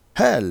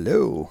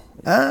Hello,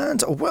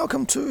 and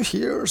welcome to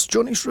Here's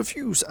Johnny's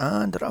Reviews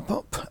and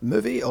Wrap-Up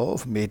movie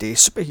of Mayday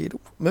superhero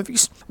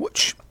movies,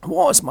 which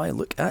was my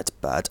look at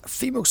bad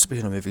female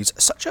superhero movies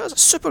such as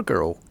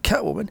Supergirl,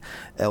 Catwoman,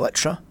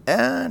 Elektra,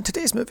 and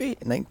today's movie,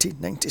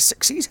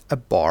 1996's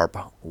Barb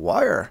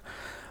Wire,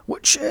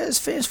 which is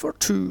famous for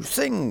two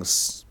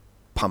things: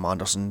 Pam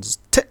Anderson's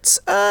tits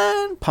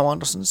and Pam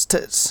Anderson's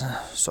tits.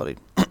 Sorry.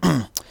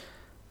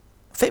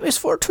 Famous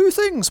for two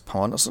things: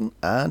 Pam Anderson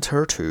and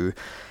her two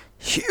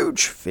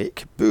huge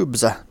fake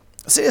boobs.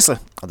 Seriously,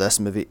 this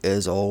movie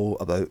is all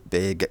about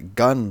big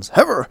guns.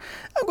 However,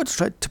 I'm going to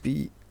try to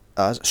be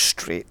as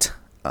straight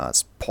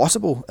as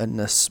possible in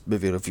this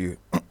movie review.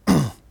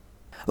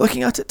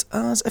 Looking at it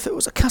as if it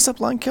was a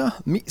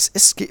Casablanca meets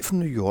Escape from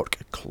New York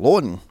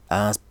clone,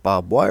 as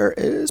Barb Wire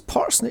is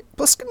part Snake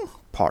Plissken,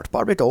 part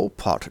Barbie doll,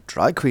 part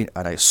drag queen,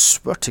 and I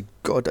swear to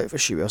God, if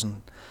she wears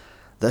in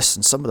this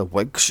and some of the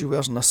wigs she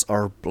wears in this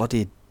are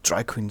bloody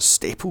drag queen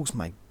staples,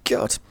 my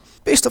God.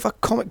 Based off a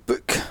comic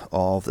book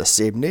of the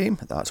same name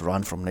that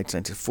ran from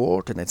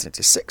 1994 to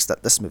 1996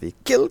 that this movie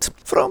killed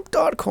from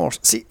Dark Horse.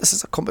 See, this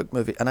is a comic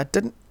movie and I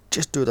didn't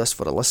just do this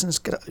for the listens.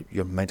 Get it out of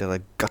your mind of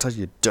the gutter,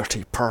 you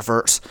dirty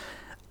perverts.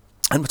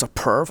 And with a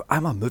perv,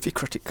 I'm a movie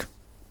critic.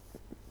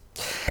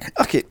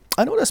 Okay,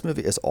 I know this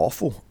movie is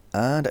awful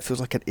and it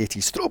feels like an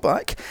 80s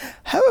throwback.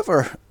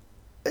 However,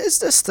 is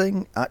this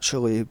thing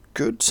actually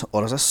good,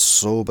 or is this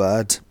so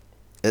bad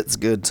it's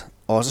good?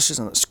 Or is this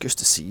just an excuse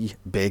to see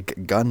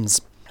big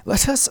guns?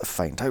 Let us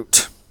find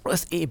out.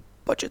 With a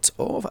budget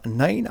of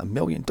 $9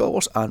 million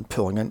and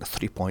pulling in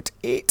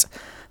 3.8,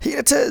 here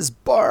it is,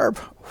 Barb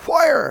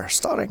Wire,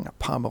 starring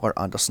Pamela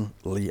Anderson,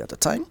 Lee at the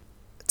time,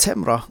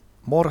 Tamara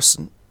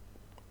Morrison,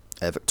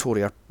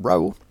 Victoria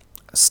Rowell,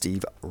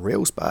 Steve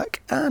Railsback,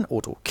 and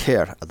Odo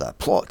Kerr. The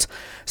plot,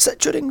 set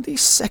during the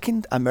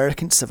Second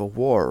American Civil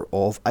War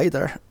of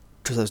either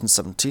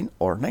 2017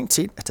 or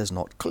 19, it is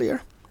not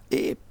clear.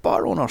 A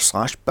bar owner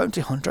 /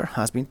 bounty hunter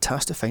has been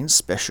tasked to find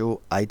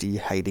special ID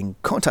hiding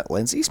contact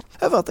lenses.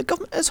 However, the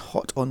government is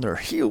hot on their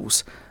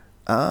heels,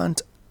 and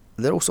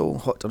they're also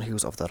hot on the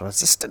heels of the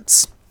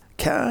resistance.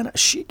 Can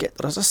she get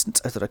the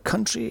resistance out of the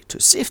country to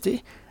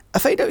safety? I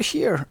find out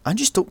here, and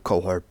just don't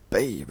call her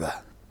babe.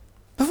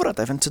 Before I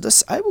dive into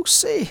this, I will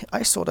say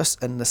I saw this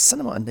in the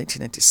cinema in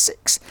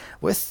 1996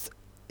 with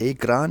a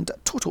grand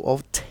total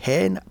of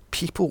 10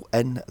 people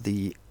in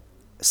the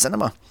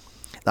cinema.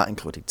 That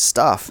included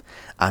staff,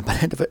 and by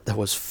the end of it there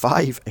was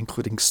 5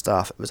 including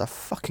staff. It was a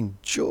fucking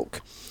joke.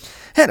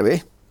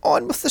 Anyway,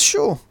 on with the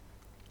show.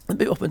 The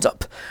movie opens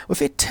up with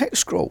a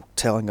text scroll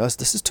telling us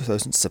this is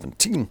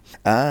 2017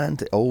 and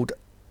the old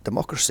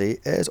democracy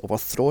is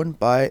overthrown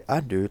by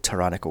a new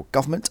tyrannical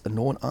government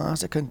known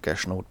as the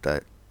Congressional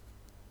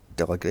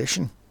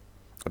Delegation,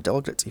 or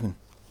Delegates even.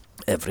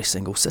 Every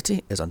single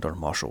city is under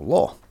martial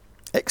law,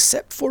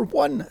 except for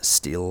one,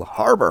 Steel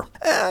Harbour,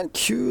 and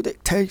cue the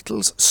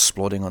titles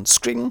exploding on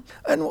screen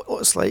and what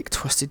looks like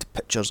Twisted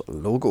Pictures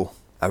logo.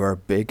 Our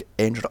big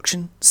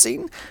introduction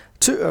scene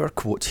to our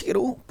quote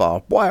hero,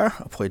 Barb Wire,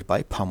 played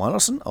by Pam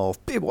Anderson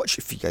of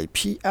Baywatch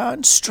VIP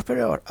and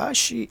Stripper, as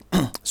she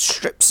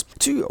strips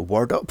to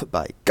Word Up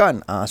by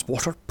Gun. As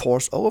water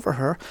pours all over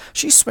her,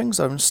 she swings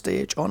on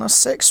stage on a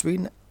sex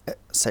swing,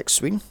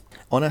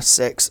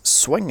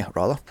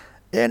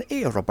 in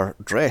a rubber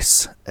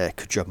dress.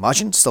 Could you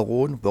imagine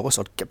Stallone, Willis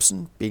or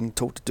Gibson being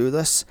told to do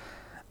this?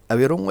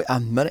 We're only a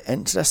minute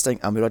into this thing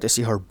and we're ready to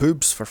see her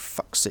boobs, for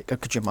fuck's sake.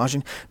 Could you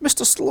imagine?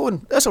 Mr.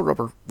 Stallone, there's a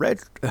rubber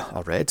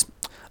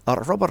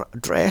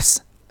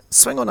dress.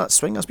 Swing on that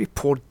swing as we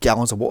pour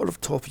gallons of water over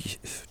top of you.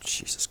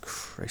 Jesus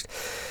Christ.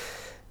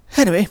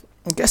 Anyway,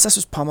 I guess this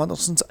was Pam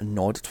Anderson's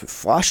nod to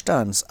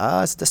Flashdance,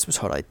 as this was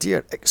her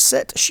idea,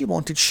 except she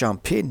wanted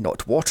champagne,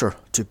 not water.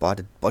 Too bad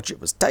the budget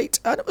was tight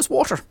and it was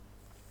water.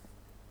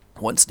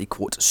 Once the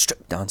quote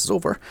strip dance is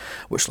over,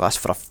 which lasts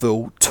for a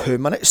full 2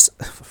 minutes,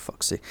 for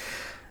fuck's sake,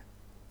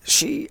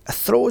 she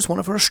throws one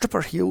of her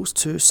stripper heels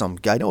to some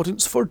guy in the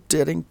audience for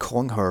daring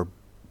calling her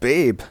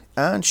babe,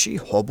 and she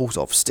hobbles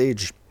off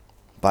stage.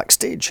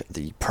 Backstage,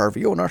 the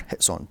pervy owner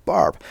hits on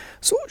Barb,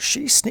 so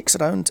she sneaks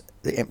around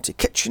the empty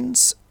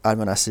kitchens, and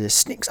when I say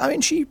sneaks, I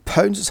mean she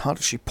pounds as hard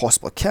as she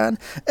possibly can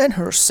in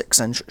her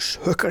 6-inch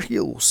hooker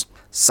heels.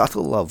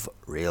 Subtle love,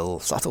 real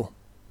subtle.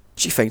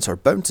 She finds her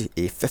bounty,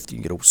 a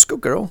 15-year-old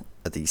schoolgirl.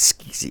 The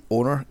skeezy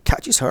owner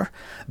catches her,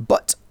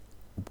 but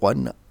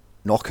one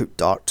knockout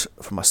dart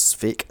from a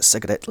fake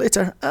cigarette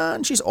later,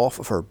 and she's off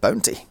of her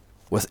bounty.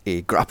 With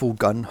a grapple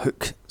gun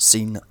hook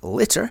scene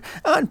later,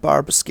 and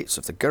Barb escapes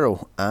with the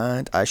girl.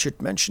 And I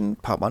should mention,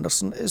 Pam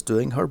Anderson is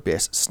doing her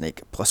best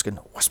Snake Plissken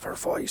whisper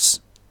voice.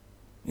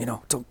 You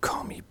know, don't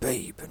call me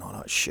babe and all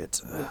that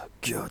shit.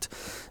 God.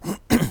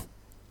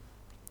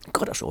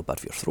 God, that's real bad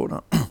for your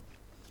throat, that.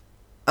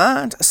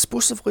 And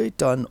supposedly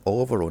done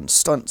all of her own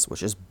stunts,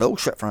 which is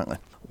bullshit, frankly.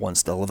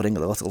 Once delivering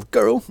the little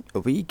girl,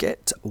 we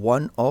get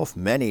one of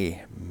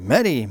many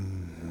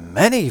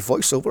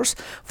voiceovers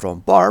from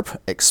Barb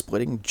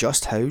explaining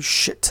just how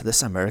shit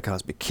this America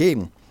has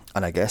become.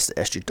 And I guess the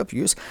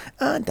SJWs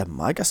and the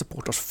MAGA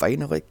supporters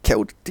finally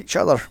killed each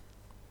other.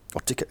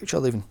 Or to kill each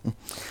other even.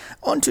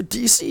 On to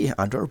DC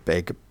and our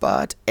big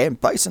bad M.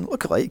 Bison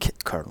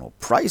lookalike Colonel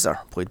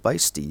Prizer, played by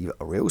Steve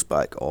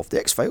Railsback of The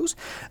X-Files,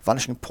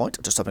 Vanishing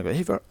Point, Disturbing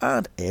Behaviour,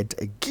 and Ed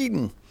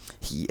Gein.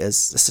 He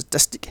is the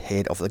sadistic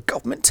head of the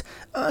government,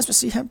 as we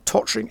see him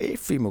torturing a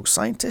female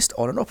scientist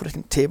on an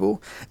operating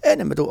table in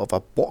the middle of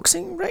a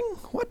boxing ring.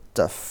 What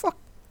the fuck?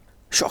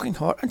 Shocking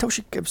her until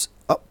she gives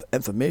up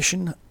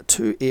information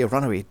to a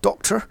runaway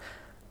doctor,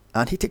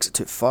 and he takes it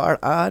too far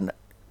and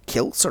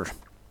kills her.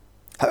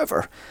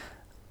 However,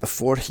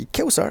 before he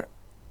kills her,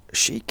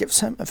 she gives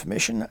him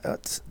information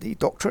that the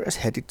doctor is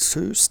headed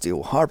to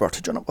Steel Harbour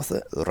to join up with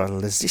the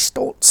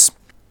Resistance.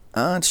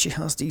 And she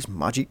has these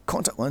magic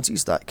contact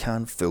lenses that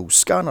can fool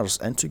scanners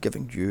into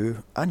giving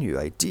you a new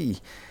ID.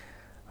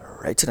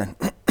 Right then.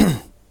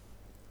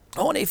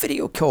 On a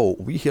video call,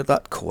 we hear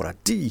that Cora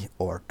D,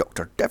 or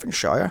Dr.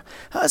 Devonshire,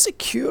 has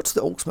secured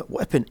the ultimate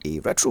weapon, a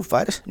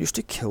retrovirus used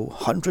to kill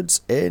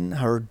hundreds in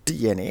her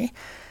DNA,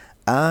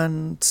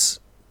 and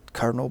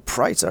Colonel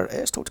Prizer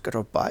is told to get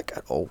her back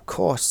at all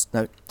costs.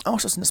 Now, I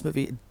watched this in this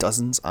movie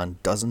dozens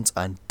and dozens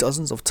and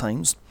dozens of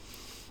times,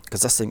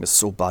 because this thing is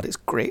so bad it's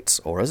great,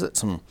 or is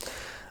it? In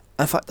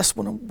fact, this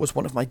one was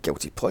one of my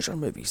guilty pleasure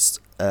movies,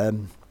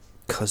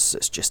 because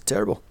it's just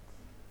terrible.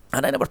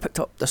 And I never picked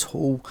up this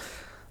whole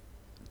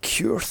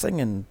cure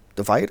thing and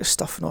the virus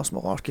stuff and all this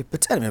malarkey.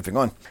 But anyway, moving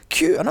on.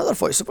 Q, another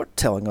voiceover,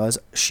 telling us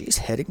she's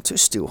heading to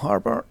Steel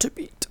Harbour to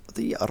beat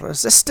the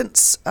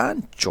Resistance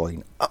and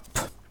join up.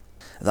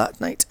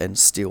 That night in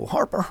Steel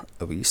Harbour,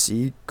 we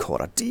see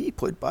Cora D,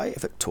 played by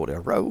Victoria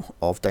Rao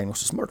of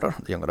Dinosaur's Murder,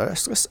 The Young and the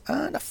Restless,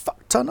 and a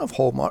fuck ton of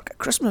Hallmark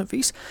Christmas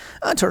movies,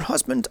 and her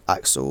husband,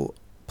 Axel,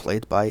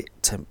 played by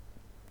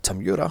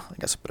Tamura, I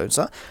guess I pronounced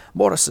that,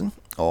 Morrison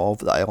of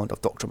The Island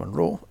of Dr.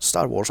 Monroe,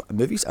 Star Wars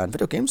movies and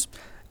video games,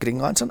 Green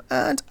Lantern,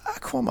 and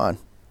Aquaman,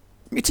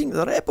 meeting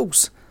the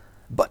rebels.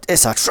 But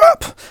it's a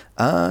trap,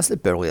 as they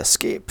barely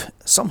escape.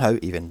 Somehow,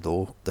 even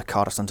though the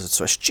car is under the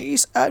Swiss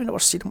cheese, I've never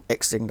seen them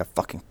exiting the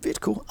fucking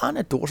vehicle, and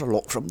the doors are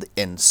locked from the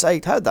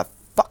inside. How the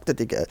fuck did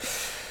they get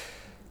it?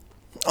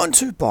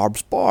 Onto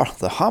Barb's Bar,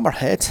 the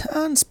Hammerhead,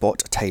 and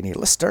spot Tiny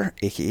Lister,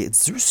 aka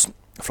Zeus,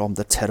 from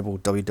the terrible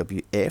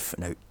WWF,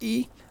 now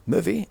E,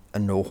 movie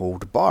No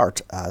Hold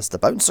Barred, as the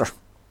bouncer.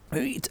 We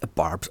meet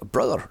Barb's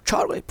brother,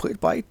 Charlie, played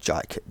by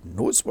Jack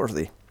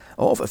Noseworthy,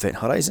 of Event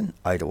Horizon,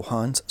 Idle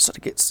Hands,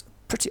 Surrogates,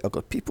 Pretty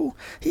Ugly People.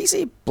 He's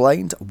a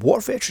blind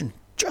war veteran,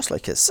 just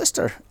like his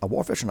sister, a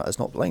war veteran that is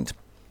not blind.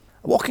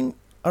 Walking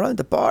around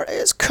the bar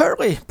is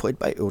Curly, played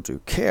by Udo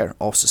Kier,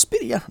 of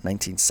Suspiria,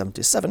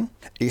 1977,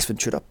 Ace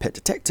Ventura, Pet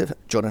Detective,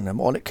 Johnny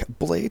Mnemonic,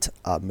 Blade,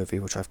 a movie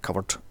which I've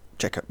covered,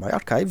 check out my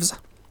archives,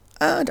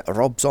 and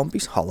Rob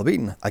Zombie's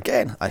Halloween.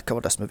 Again, I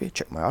covered this movie,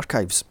 check my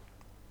archives.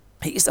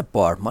 He's the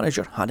bar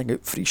manager handing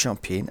out free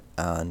champagne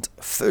and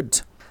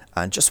food.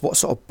 And just what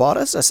sort of bar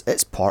is this?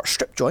 It's part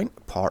strip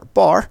joint, part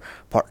bar,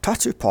 part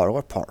tattoo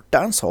parlour, part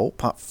dance hall,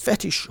 part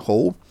fetish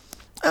hole,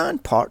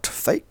 and part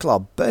fight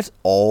club. But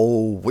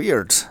all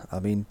weird. I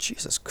mean,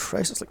 Jesus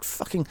Christ, it's like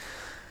fucking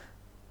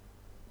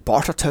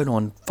Bartertown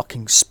on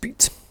fucking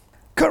speed.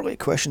 Curly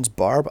questions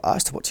Barb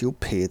as to what he'll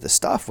pay the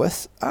staff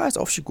with, as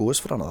off she goes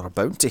for another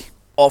bounty.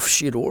 Off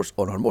she roars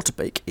on her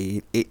motorbike,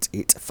 a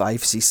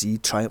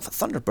 885cc Triumph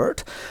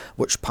Thunderbird,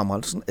 which Pam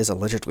Anderson is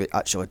allegedly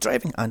actually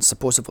driving and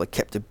supposedly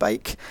kept the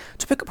bike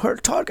to pick up her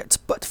target.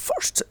 But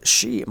first,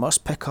 she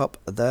must pick up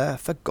the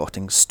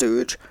forgotten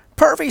stooge,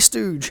 Pervy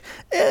Stooge,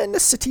 in the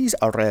city's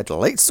red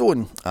light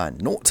zone.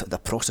 And note, the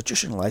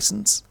prostitution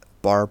licence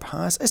Barb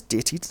has is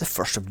dated the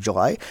 1st of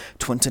July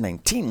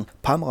 2019,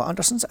 Pamela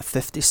Anderson's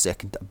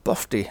 52nd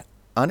birthday.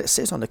 And it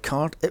says on the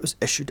card it was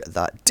issued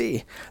that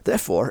day.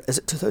 Therefore, is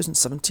it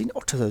 2017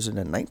 or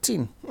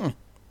 2019?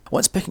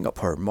 Once picking up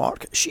her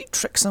mark, she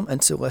tricks him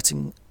into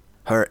letting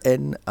her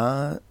in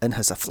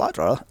his flat,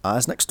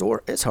 as next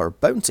door is her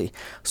bounty.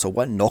 So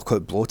one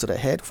knockout blow to the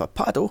head with a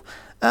paddle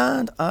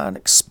and an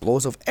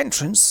explosive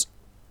entrance,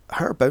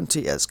 her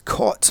bounty is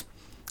caught.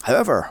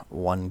 However,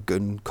 one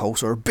goon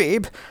calls her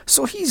babe,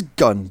 so he's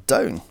gunned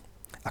down.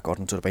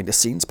 According to the behind the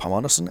scenes, Pam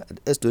Anderson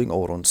is doing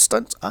all her own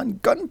stunts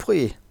and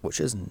gunplay,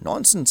 which is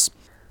nonsense.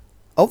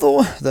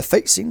 Although the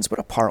fight scenes were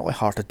apparently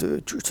hard to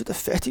do due to the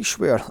fetish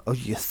wear. Oh,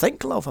 you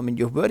think, love? I mean,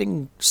 you're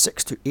wearing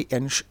 6 to 8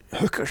 inch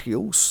hooker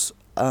heels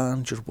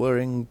and you're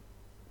wearing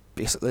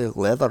basically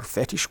leather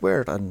fetish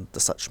wear and the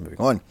such. Moving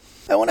on.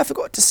 And when I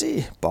forgot to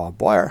say, Barb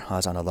Wire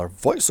has another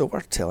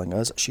voiceover telling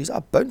us she's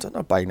a bounty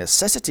hunter by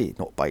necessity,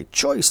 not by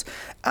choice,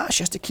 as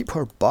she has to keep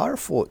her bar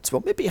afloat.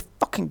 Well, maybe if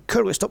fucking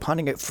Curly stop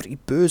handing out free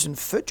booze and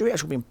food, you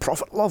actually mean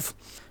profit, love.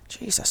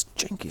 Jesus,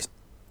 jinkies.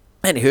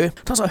 Anywho,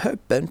 turns out her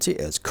bounty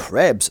is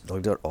Krebs, the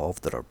leader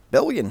of the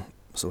rebellion.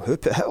 So who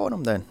put hit on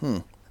him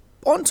then?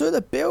 On to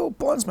the bail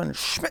bondsman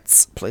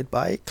Schmitz, played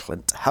by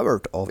Clint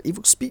Howard of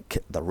Evil Speak,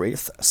 The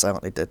Wraith,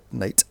 Silently Dead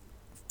Night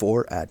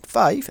 4 and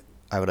 5.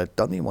 I would have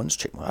done the ones,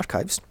 check my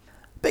archives.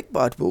 Big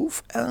Bad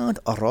Wolf and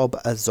Rob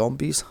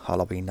Zombie's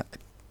Halloween.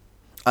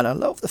 And I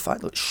love the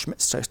fact that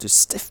Schmitz tries to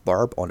stiff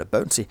Barb on a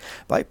bounty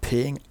by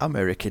paying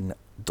American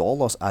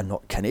dollars and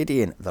not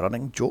Canadian, the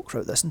running joke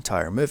throughout this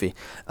entire movie,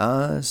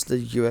 as the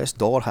US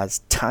dollar has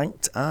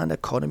tanked and the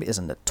economy is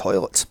in the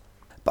toilet.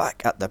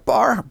 Back at the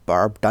bar,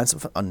 Barb dances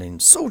with an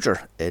unnamed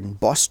soldier in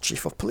Boss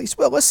Chief of Police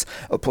Willis,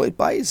 played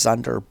by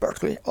Xander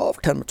Berkeley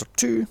of Terminator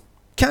 2,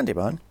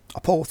 Candyman,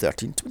 Apollo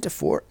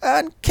 13/24,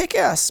 and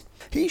Kick-Ass.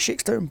 He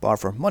shakes down Barb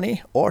for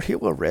money, or he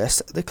will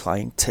arrest the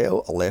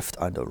clientele left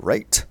and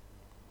right.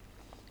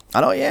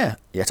 And oh yeah,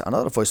 yet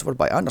another voiceover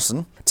by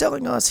Anderson,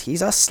 telling us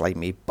he's a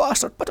slimy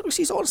bastard, but at least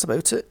he's honest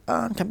about it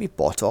and can be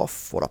bought off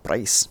for a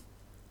price.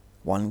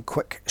 One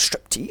quick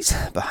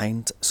striptease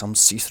behind some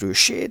see-through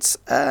shades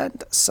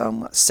and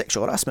some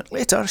sexual harassment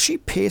later, she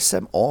pays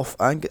him off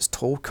and gets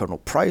told Colonel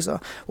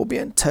Prizer will be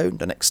in town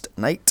the next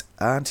night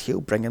and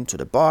he'll bring him to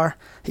the bar.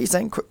 He's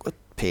then quickly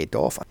paid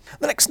off.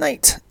 The next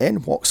night,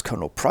 in walks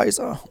Colonel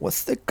Prizer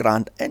with the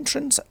grand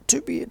entrance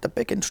to meet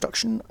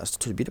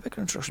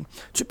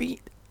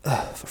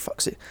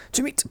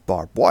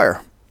Barbed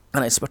Wire.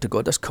 And I swear to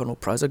God, this Colonel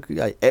Prizer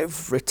guy,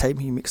 every time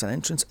he makes an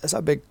entrance, is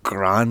a big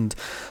grand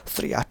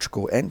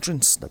theatrical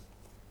entrance. The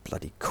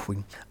bloody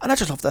queen. And I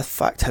just love the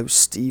fact how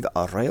Steve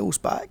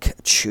Railsback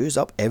chews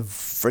up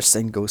every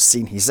single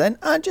scene he's in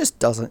and just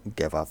doesn't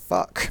give a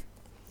fuck.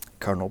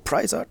 Colonel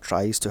Prizer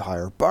tries to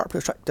hire Barb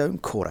to track down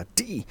Cora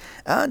D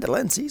and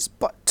Lindsay's,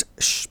 but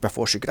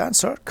before she can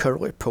answer,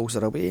 Curly pulls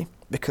her away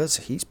because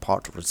he's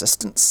part of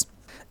resistance.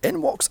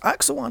 In walks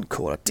Axel and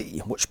Cora D,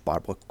 which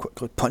Barbara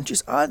quickly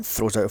punches and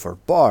throws out of her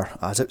bar,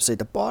 as outside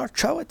the bar,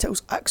 Charlie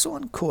tells Axel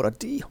and Cora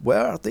D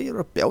where the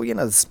rebellion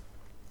is.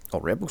 Or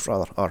rebels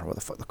rather, or what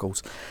the fuck they're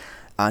called.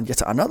 And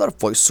yet another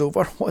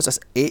voiceover, what is this,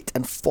 8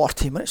 and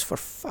 40 minutes for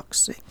fuck's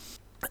sake.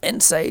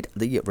 Inside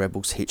the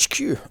rebels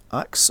HQ,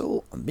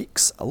 Axel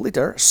meets a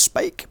leader,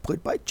 Spike,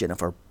 played by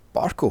Jennifer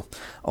Barco,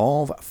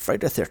 of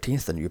Friday the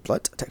 13th, The New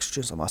Blood, Texas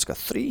Chainsaw Massacre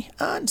 3,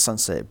 and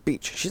Sunset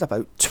Beach. She's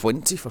about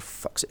 20 for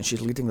fuck's sake, and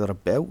she's leading the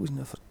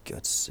rebellion, for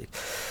God's sake.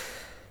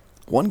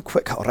 One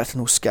quick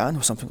retinal scan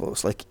with something that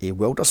looks like a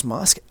welder's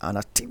mask and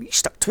a TV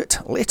stuck to it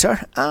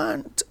later,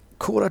 and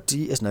Cora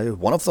D is now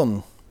one of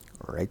them.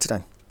 Write it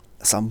down.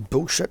 Some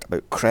bullshit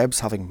about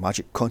Krebs having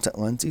magic contact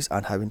lenses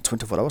and how in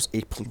 24 hours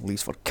a plane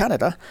leaves for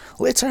Canada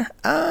later,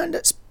 and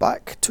it's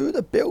back to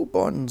the bail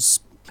bonds,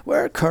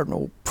 where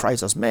Colonel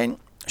Prizer's men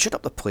shoot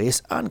up the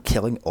place and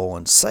killing all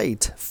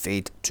inside.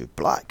 Fade to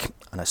black.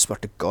 And I swear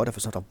to God, if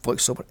it's not a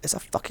voiceover, it's a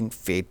fucking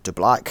fade to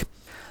black.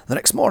 The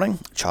next morning,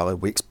 Charlie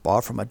wakes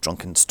Barb from a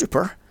drunken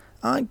stupor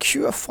and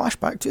cue a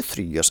flashback to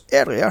 3 years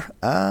earlier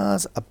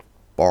as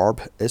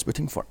Barb is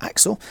waiting for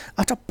Axel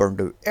at a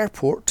burned out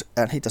airport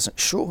and he doesn't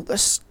show.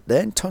 This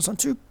then turns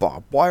into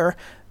Barbed Wire,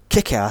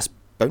 Kick-Ass,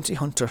 Bounty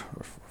Hunter.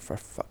 For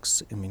fuck's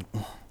sake,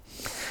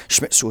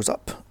 Schmidt shows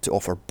up to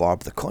offer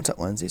Barb the contact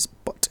lenses,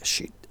 but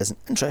she isn't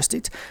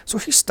interested, so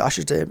he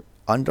stashes them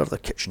under the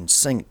kitchen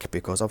sink,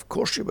 because of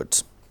course she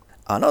would.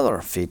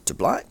 Another fade to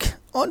black,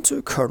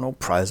 onto Colonel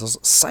Prizer's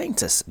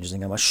scientists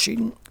using a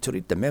machine to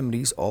read the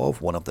memories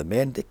of one of the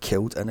men they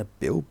killed in a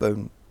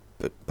bail-bonds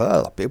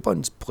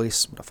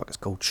place, what the fuck it's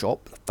called,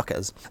 shop, the fuck it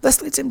is.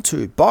 This leads him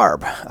to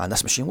Barb, and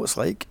this machine looks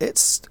like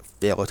it's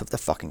fell out of the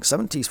fucking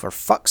 70s. For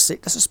fuck's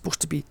sake, this is supposed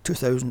to be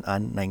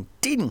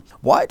 2019.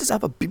 Why does it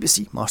have a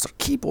BBC Master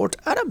keyboard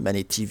and a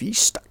mini TV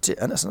stuck to it,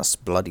 and it's in this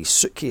bloody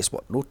suitcase?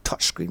 What, no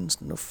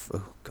touchscreens? No,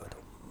 oh God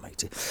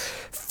almighty.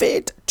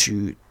 Fade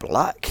to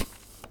black,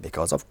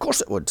 because of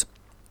course it would.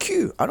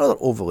 Cue another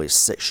overly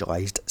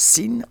sexualised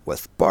scene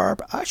with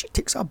Barb as she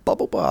takes a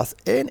bubble bath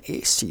in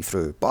a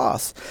see-through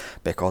bath,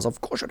 because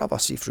of course you'd have a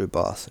see-through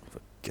bath,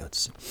 for God's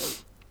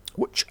sake.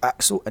 Which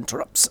Axel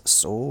interrupts,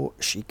 so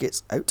she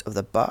gets out of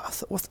the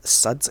bath with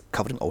suds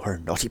covering all her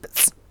naughty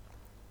bits.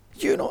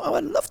 You know, I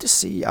would love to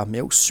see a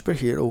male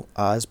superhero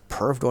as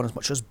perved on as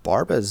much as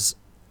Barb is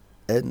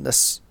in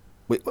this.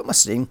 Wait, what am I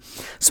saying?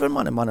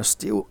 Superman and Man of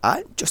Steel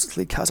and Justice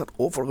League has an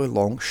overly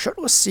long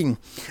shirtless scene,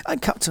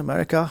 and Captain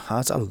America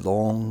has a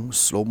long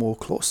slow-mo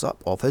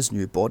close-up of his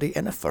new body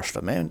in the first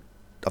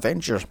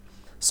Avenger.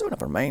 So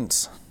never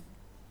mind.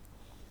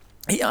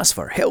 He asks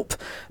for help,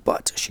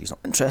 but she's not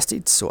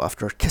interested, so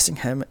after kissing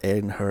him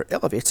in her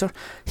elevator,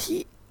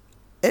 he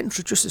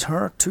introduces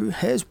her to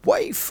his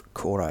wife,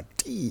 Cora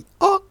D.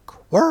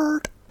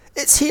 Awkward.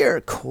 It's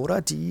here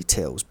Cora D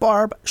tells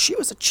Barb she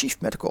was the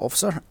chief medical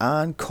officer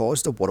and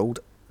caused the world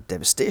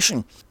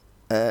devastation,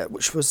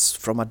 which was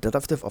from a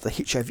derivative of the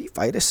HIV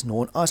virus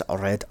known as a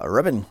red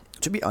ribbon,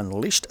 to be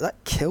unleashed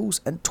that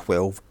kills in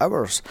 12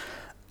 hours.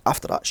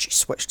 After that, she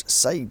switched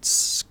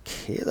sides.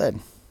 Okay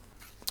then.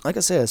 Like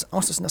I said, I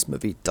watched this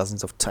movie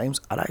dozens of times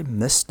and I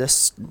missed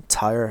this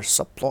entire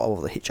subplot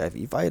of the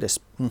HIV virus.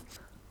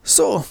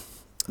 So,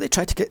 they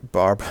tried to get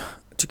Barb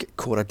to get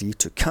Cora D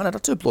to Canada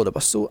to blow the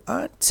whistle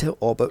and tell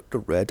all about the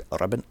red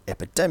ribbon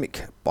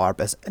epidemic. Barb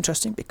is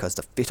interesting because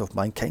the fate of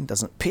mankind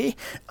doesn't pay,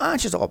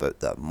 and she's all about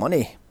the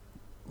money,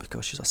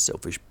 because she's a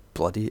selfish,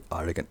 bloody,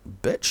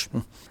 arrogant bitch.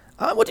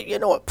 And what do you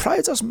know,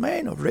 Prizer's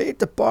men raid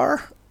the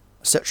bar,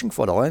 searching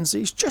for the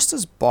lenses, just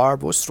as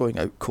Barb was throwing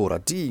out Cora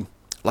D.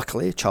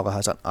 Luckily, Charlie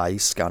has an eye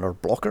scanner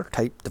blocker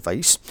type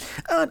device,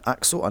 and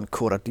Axel and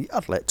Cora D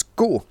are let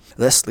go.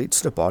 This leads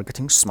to the bar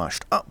getting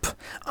smashed up.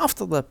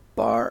 After the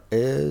bar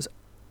is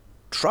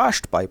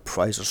trashed by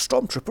Pryzer's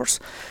stormtroopers,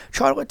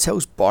 Charlie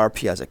tells Barb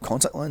he has the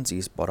contact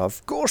lenses, but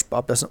of course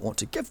Barb doesn't want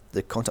to give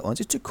the contact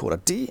lenses to Cora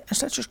D,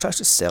 instead she tries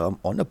to sell them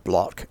on the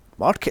black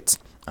market.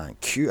 And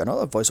cue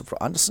another voiceover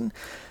for Anderson,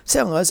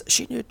 telling us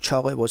she knew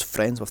Charlie was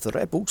friends with the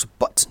rebels,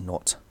 but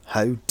not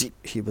how deep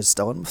he was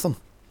still in with them.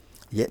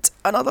 Yet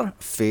another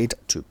fade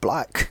to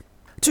black.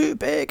 To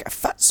Big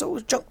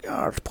Fatso's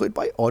Junkyard, played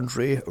by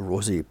Andre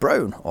Rosie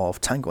Brown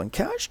of Tango and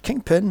Cash,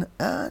 Kingpin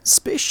and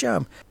Space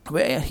Jam,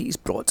 where he's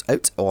brought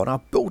out on a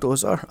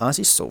bulldozer as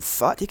he's so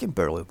fat he can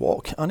barely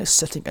walk and is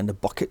sitting in the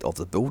bucket of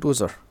the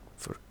bulldozer,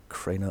 for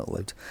crying out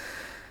loud.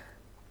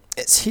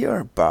 It's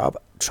here Barb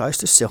tries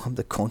to sell him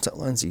the contact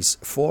lenses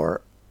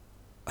for,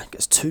 I think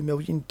it's 2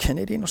 million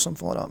Canadian or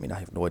something like that. I mean, I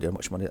have no idea how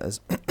much money it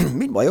is.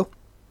 Meanwhile,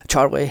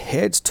 Charlie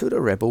heads to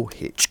the Rebel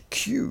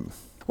HQ,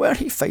 where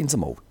he finds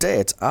them all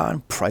dead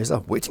and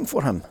Pryzer waiting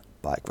for him,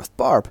 back with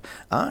Barb,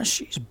 as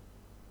she's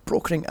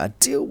brokering a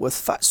deal with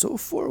Fatso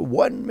for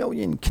 1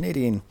 million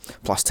Canadian,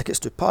 plus tickets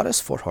to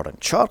Paris for her and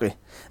Charlie,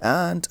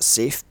 and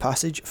safe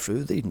passage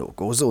through the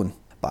no-go zone.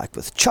 Back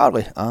with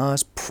Charlie,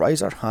 as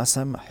Pryzer has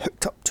him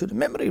hooked up to the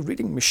memory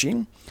reading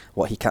machine.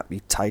 What, he can't be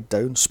tied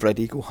down, spread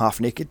eagle, half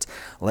naked,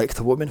 like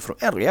the woman from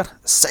earlier?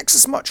 Sex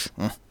as much!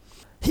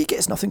 He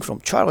gets nothing from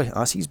Charlie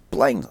as he's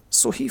blind,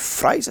 so he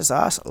fries his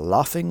ass,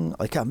 laughing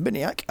like a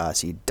maniac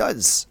as he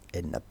does.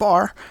 In the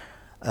bar,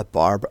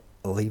 Barb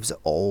leaves it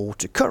all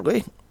to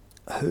Curly,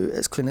 who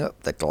is cleaning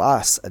up the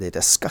glass, and they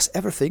discuss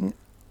everything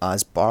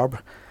as Barb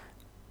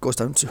goes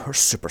down to her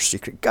super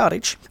secret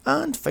garage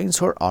and finds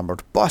her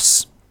armoured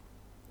bus.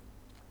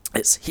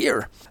 It's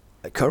here.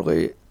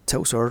 Curly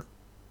tells her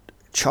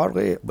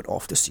Charlie went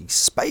off to see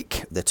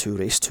Spike. The two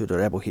race to the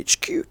Rebel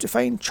HQ to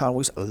find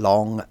Charlie's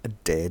long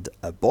dead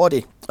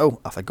body. Oh,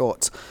 I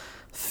forgot.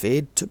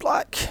 Fade to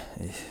black.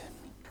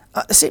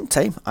 At the same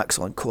time,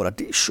 Axel and Cora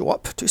D show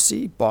up to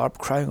see Barb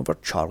crying over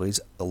Charlie's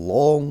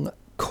long,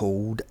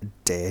 cold,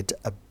 dead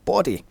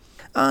body.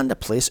 And the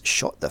place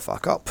shot the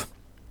fuck up.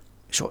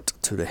 Shot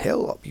to the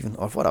hell up even,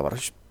 or whatever.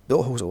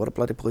 Billholes or what a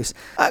bloody place.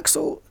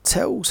 Axel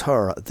tells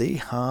her they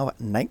have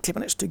 90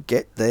 minutes to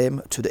get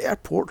them to the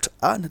airport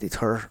and need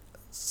her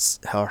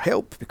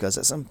help because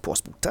it's an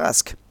impossible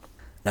task.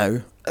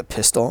 Now,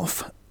 pissed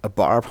off,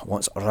 Barb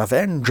wants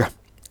revenge.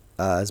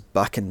 As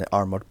back in the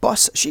armoured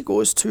bus, she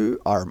goes to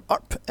arm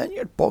up in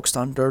your bog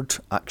standard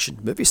action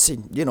movie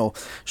scene. You know,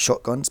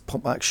 shotguns,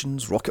 pump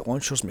actions, rocket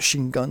launchers,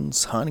 machine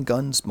guns,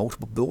 handguns,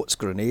 multiple bullets,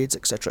 grenades,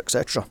 etc,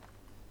 etc.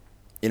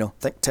 You know,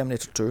 think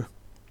Terminator 2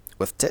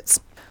 with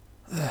tits.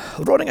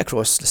 Running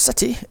across the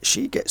city,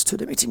 she gets to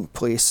the meeting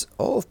place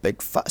of Big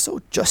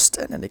Fatso just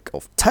in the nick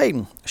of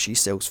time. She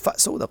sells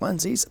Fatso the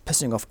lenses,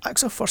 pissing off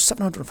Axel for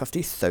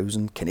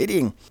 750,000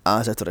 Canadian.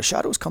 As out of the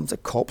shadows comes the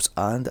cops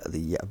and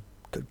the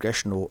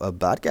congressional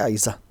bad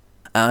guys.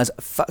 As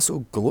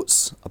Fatso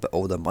gloats about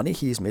all the money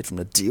he's made from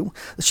the deal,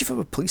 the chief of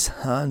the police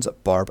hands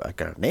Barb a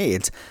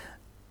grenade.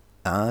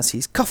 As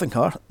he's cuffing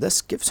her,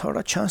 this gives her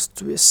a chance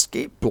to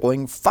escape,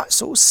 blowing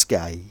Fatso's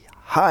sky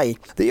high.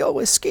 They all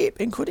escape,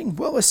 including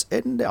Willis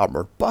in the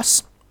armoured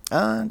bus,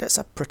 and it's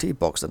a pretty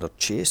box-standard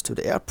chase to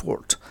the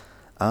airport,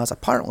 as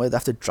apparently they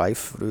have to drive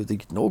through the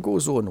no-go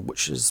zone,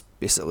 which is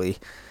basically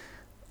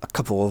a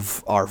couple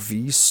of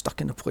RVs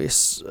stuck in a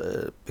place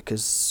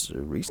because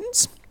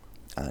reasons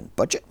and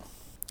budget.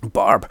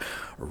 Barb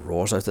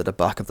roars out of the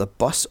back of the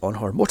bus on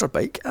her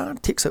motorbike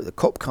and takes out the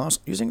cop cars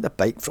using the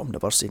bike from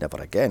Never Say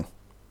Never Again.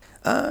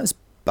 As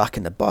back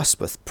in the bus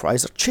with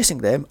Pryzer chasing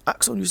them,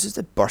 Axel uses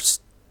the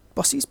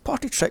bus's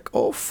party trick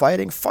of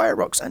firing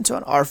fireworks into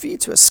an RV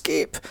to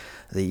escape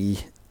the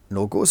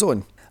no-go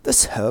zone.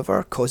 This,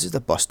 however, causes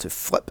the bus to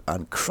flip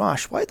and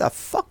crash. Why the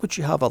fuck would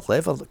you have a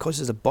lever that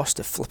causes the bus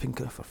to flip and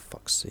crash? For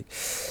fuck's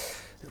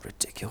sake.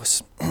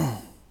 Ridiculous.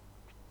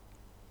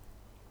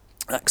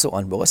 Axel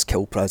and Willis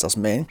kill Pryzer's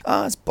men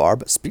as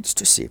Barb speeds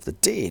to save the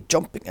day.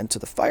 Jumping into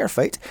the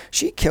firefight,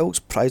 she kills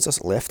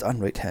Pryzer's left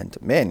and right hand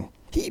men.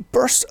 He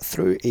bursts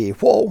through a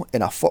wall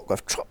in a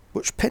forklift truck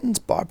which pins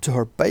Barb to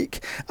her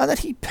bike, and then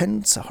he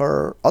pins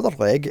her other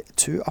leg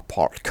to a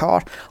parked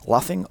car,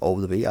 laughing all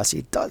the way as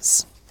he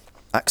does.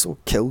 Axel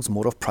kills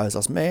more of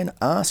Pryzer's men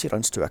as he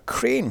runs to a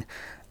crane,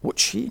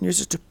 which he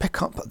uses to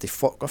pick up the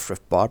forklift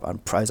with Barb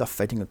and Pryzer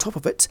fighting on top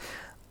of it,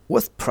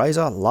 with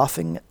Pryzer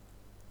laughing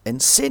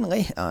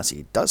insanely as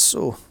he does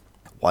so.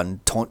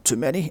 One taunt too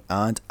many,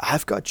 and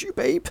I've got you,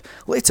 babe.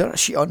 Later,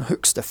 she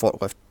unhooks the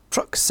forklift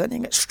truck,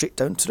 sending it straight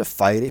down to the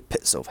fiery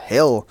pits of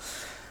hell.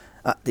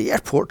 At the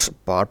airport,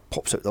 Barb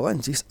pops out the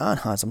lenses and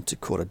hands them to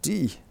Cora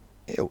D.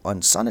 Ew,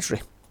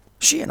 unsanitary.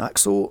 She and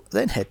Axel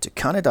then head to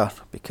Canada,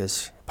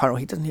 because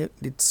apparently he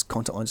doesn't need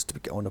contact lenses to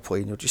get on the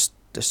plane. You're just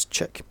this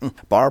chick.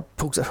 Barb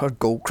pulls out her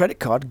gold credit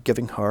card,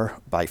 giving her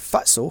by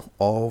Fatso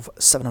of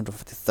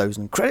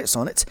 750,000 credits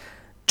on it.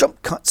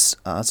 Jump cuts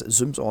as it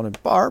zooms on in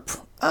Barb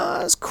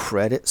as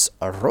credits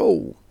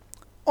roll.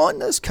 on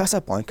this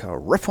Casablanca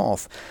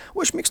rip-off,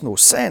 which makes no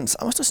sense.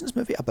 I must have seen this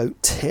movie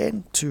about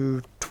 10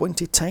 to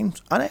 20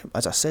 times, and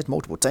as I said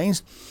multiple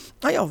times,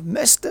 I have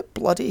missed the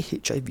bloody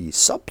HIV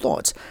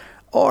subplot,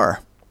 or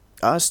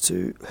as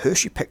to who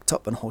she picked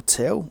up in a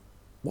hotel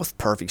with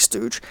Pervy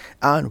Stooge,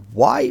 and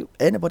why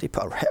anybody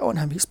put a hit on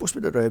him. He's supposed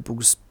to be the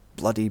rebels,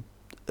 bloody...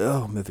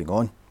 moving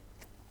on.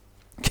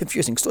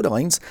 Confusing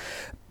storylines,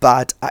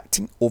 bad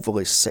acting,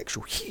 overly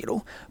sexual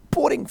hero,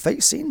 boring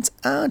fight scenes,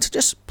 and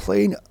just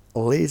plain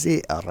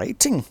lazy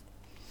writing.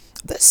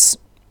 This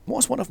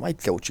was one of my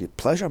guilty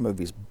pleasure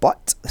movies,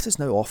 but this is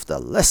now off the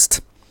list.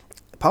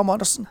 Pam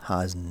Anderson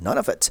has none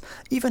of it.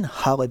 Even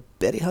Halle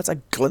Berry has a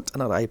glint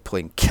in her eye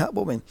playing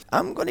Catwoman.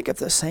 I'm going to give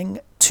this thing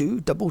 2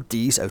 double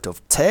Ds out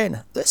of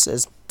 10. This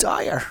is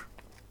dire.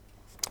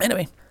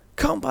 Anyway,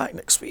 come back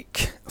next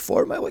week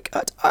for my look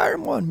at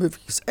Iron Man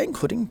movies,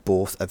 including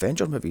both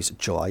Avenger movies.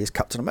 July is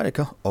Captain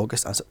America,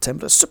 August and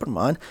September is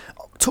Superman,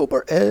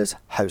 October is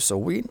House of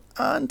Wayne,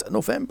 and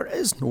November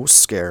is No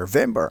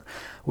Scarevember,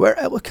 where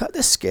I look at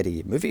the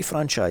scary movie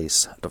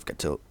franchise. Don't forget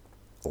to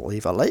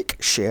leave a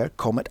like, share,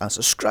 comment and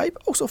subscribe.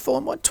 Also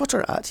follow me on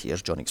Twitter at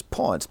Here's Johnny's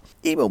Pod.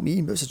 Email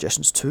me movie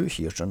suggestions to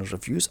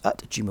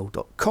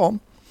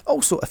here'sjohnny'sreviews@gmail.com.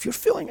 Also, if you're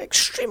feeling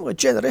extremely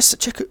generous,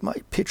 check out my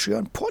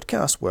Patreon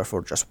podcast, where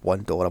for just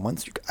 $1 a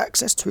month you get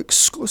access to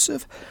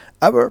exclusive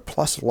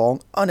hour-plus long,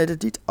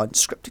 unedited,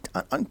 unscripted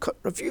and uncut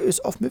reviews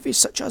of movies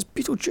such as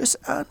Beetlejuice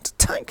and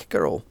Tank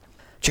Girl.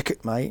 Check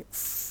out my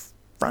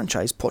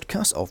franchise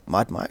podcast of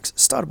Mad Max,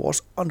 Star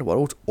Wars,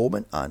 Underworld,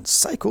 Omen and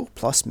Psycho,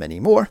 plus many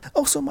more.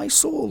 Also, my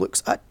solo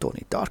looks at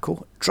Donnie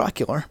Darko,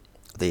 Dracula,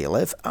 They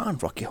Live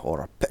and Rocky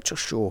Horror Picture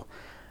Show.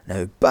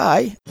 Now,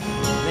 bye.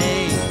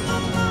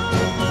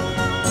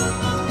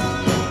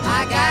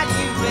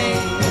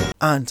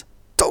 And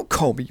don't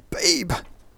call me babe.